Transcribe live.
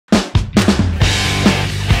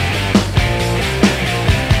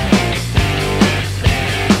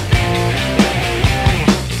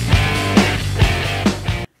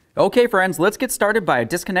Okay friends, let's get started by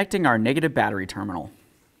disconnecting our negative battery terminal.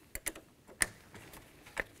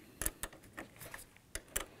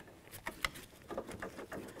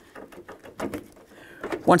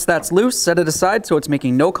 Once that's loose, set it aside so it's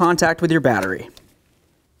making no contact with your battery.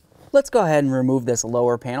 Let's go ahead and remove this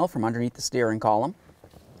lower panel from underneath the steering column.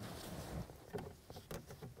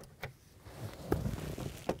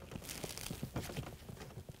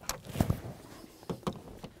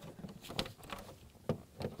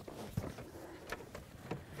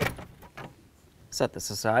 Set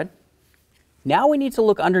this aside. Now we need to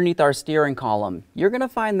look underneath our steering column. You're going to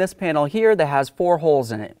find this panel here that has 4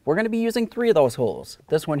 holes in it. We're going to be using 3 of those holes.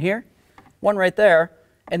 This one here, one right there,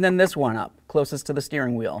 and then this one up, closest to the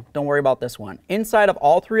steering wheel. Don't worry about this one. Inside of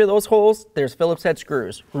all 3 of those holes, there's Phillips head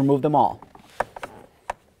screws. Remove them all.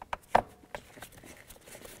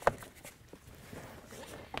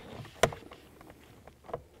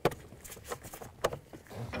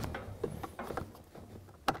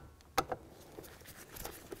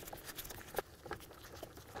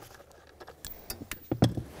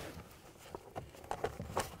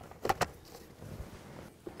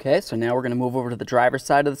 Okay, so now we're going to move over to the driver's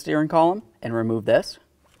side of the steering column and remove this.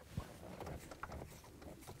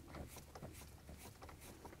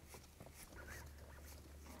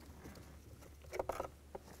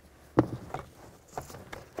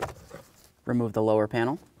 Remove the lower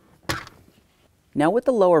panel. Now with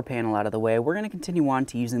the lower panel out of the way, we're going to continue on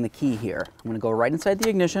to using the key here. I'm going to go right inside the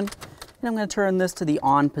ignition and I'm going to turn this to the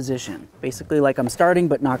on position. Basically like I'm starting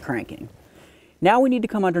but not cranking. Now we need to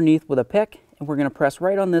come underneath with a pick and we're going to press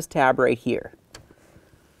right on this tab right here.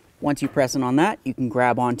 Once you press in on that, you can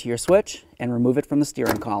grab onto your switch and remove it from the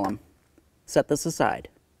steering column. Set this aside.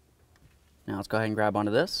 Now let's go ahead and grab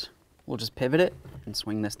onto this. We'll just pivot it and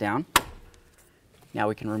swing this down. Now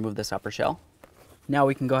we can remove this upper shell. Now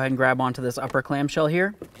we can go ahead and grab onto this upper clamshell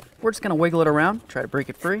here. We're just going to wiggle it around, try to break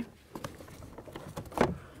it free.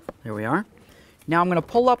 There we are. Now I'm going to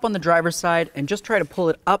pull up on the driver's side and just try to pull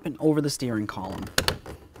it up and over the steering column.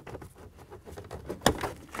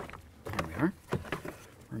 There we are.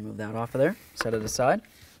 Remove that off of there, set it aside.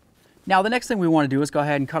 Now the next thing we want to do is go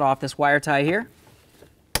ahead and cut off this wire tie here.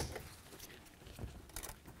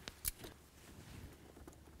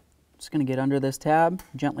 Just going to get under this tab,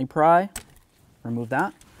 gently pry, remove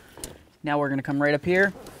that. Now we're going to come right up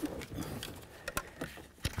here.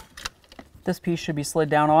 This piece should be slid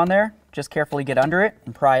down on there. Just carefully get under it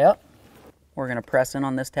and pry up. We're going to press in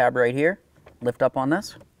on this tab right here, lift up on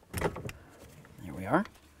this. There we are.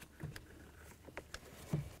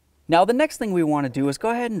 Now the next thing we want to do is go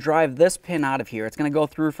ahead and drive this pin out of here. It's going to go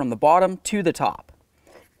through from the bottom to the top.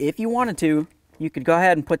 If you wanted to, you could go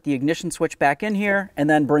ahead and put the ignition switch back in here and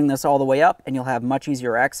then bring this all the way up and you'll have much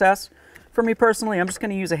easier access. For me personally, I'm just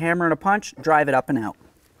going to use a hammer and a punch, drive it up and out.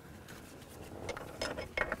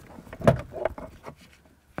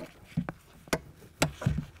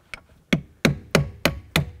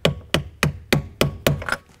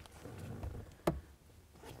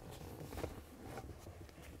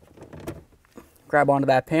 Grab onto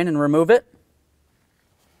that pin and remove it.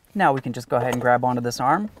 Now we can just go ahead and grab onto this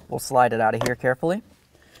arm. We'll slide it out of here carefully.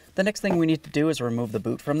 The next thing we need to do is remove the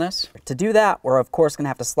boot from this. To do that, we're of course going to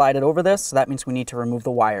have to slide it over this, so that means we need to remove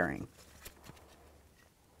the wiring.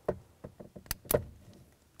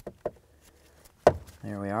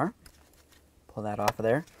 There we are. Pull that off of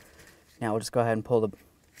there. Now we'll just go ahead and pull the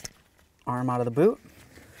arm out of the boot.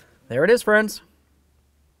 There it is, friends.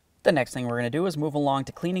 The next thing we're going to do is move along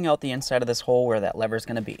to cleaning out the inside of this hole where that lever is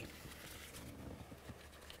going to be.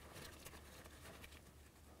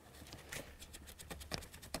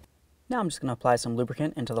 Now I'm just going to apply some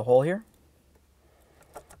lubricant into the hole here.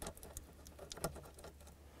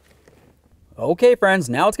 Okay friends,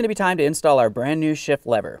 now it's going to be time to install our brand new shift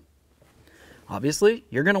lever. Obviously,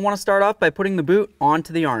 you're going to want to start off by putting the boot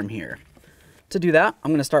onto the arm here. To do that,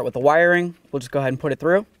 I'm going to start with the wiring. We'll just go ahead and put it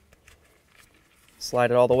through.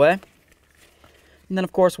 Slide it all the way. And then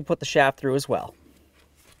of course we'll put the shaft through as well.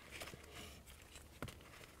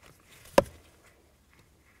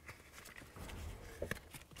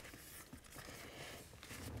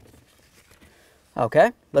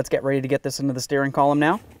 Okay, let's get ready to get this into the steering column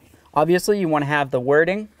now. Obviously you want to have the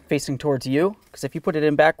wording facing towards you, because if you put it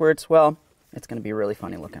in backwards, well, it's going to be really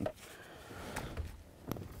funny looking.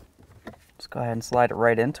 Just go ahead and slide it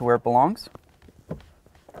right into where it belongs.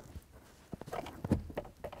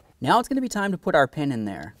 Now it's going to be time to put our pin in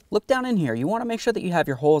there. Look down in here. You want to make sure that you have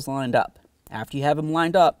your holes lined up. After you have them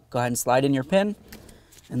lined up, go ahead and slide in your pin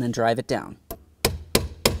and then drive it down.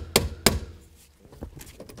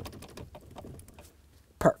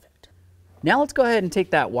 Perfect. Now let's go ahead and take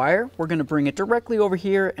that wire. We're going to bring it directly over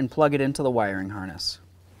here and plug it into the wiring harness.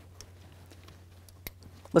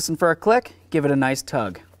 Listen for a click, give it a nice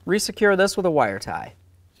tug. Resecure this with a wire tie.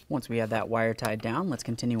 Once we have that wire tied down, let's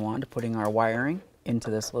continue on to putting our wiring into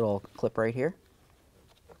this little clip right here.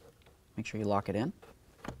 Make sure you lock it in.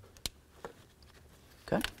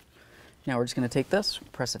 Okay. Now we're just going to take this,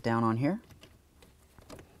 press it down on here.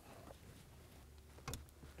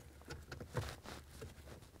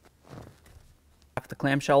 Have the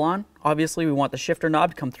clamshell on. Obviously we want the shifter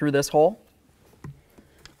knob to come through this hole.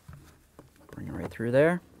 Bring it right through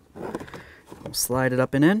there. We'll slide it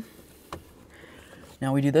up and in.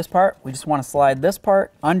 Now we do this part. We just want to slide this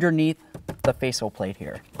part underneath the faceable plate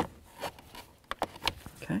here.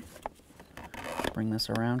 Okay. Bring this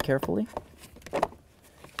around carefully.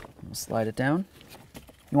 We'll slide it down.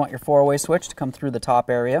 You want your 4-way switch to come through the top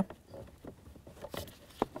area.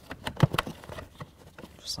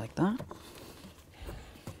 Just like that.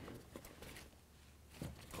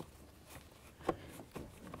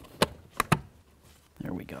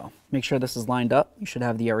 There we go. Make sure this is lined up. You should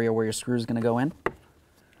have the area where your screw is going to go in.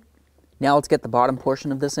 Now let's get the bottom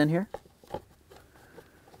portion of this in here.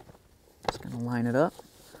 Just going to line it up.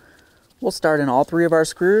 We'll start in all 3 of our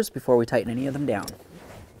screws before we tighten any of them down.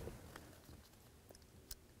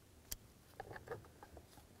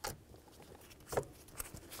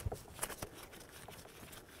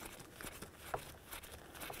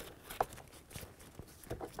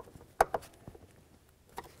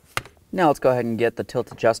 Now let's go ahead and get the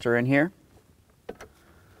tilt adjuster in here.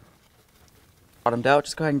 Bottomed out,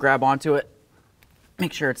 just go ahead and grab onto it.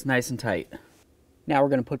 Make sure it's nice and tight. Now we're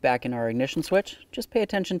going to put back in our ignition switch. Just pay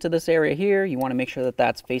attention to this area here. You want to make sure that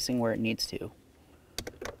that's facing where it needs to. Go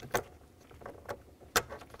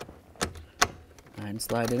ahead and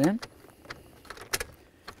slide it in.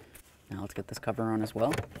 Now let's get this cover on as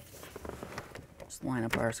well. Just line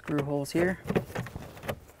up our screw holes here.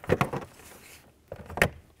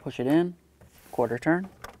 Push it in, quarter turn.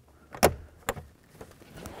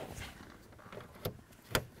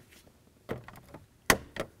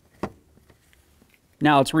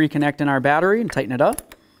 Now let's reconnect in our battery and tighten it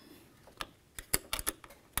up.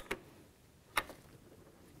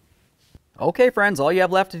 Okay friends, all you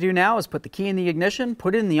have left to do now is put the key in the ignition,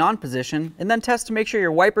 put it in the on position, and then test to make sure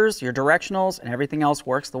your wipers, your directionals, and everything else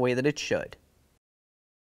works the way that it should.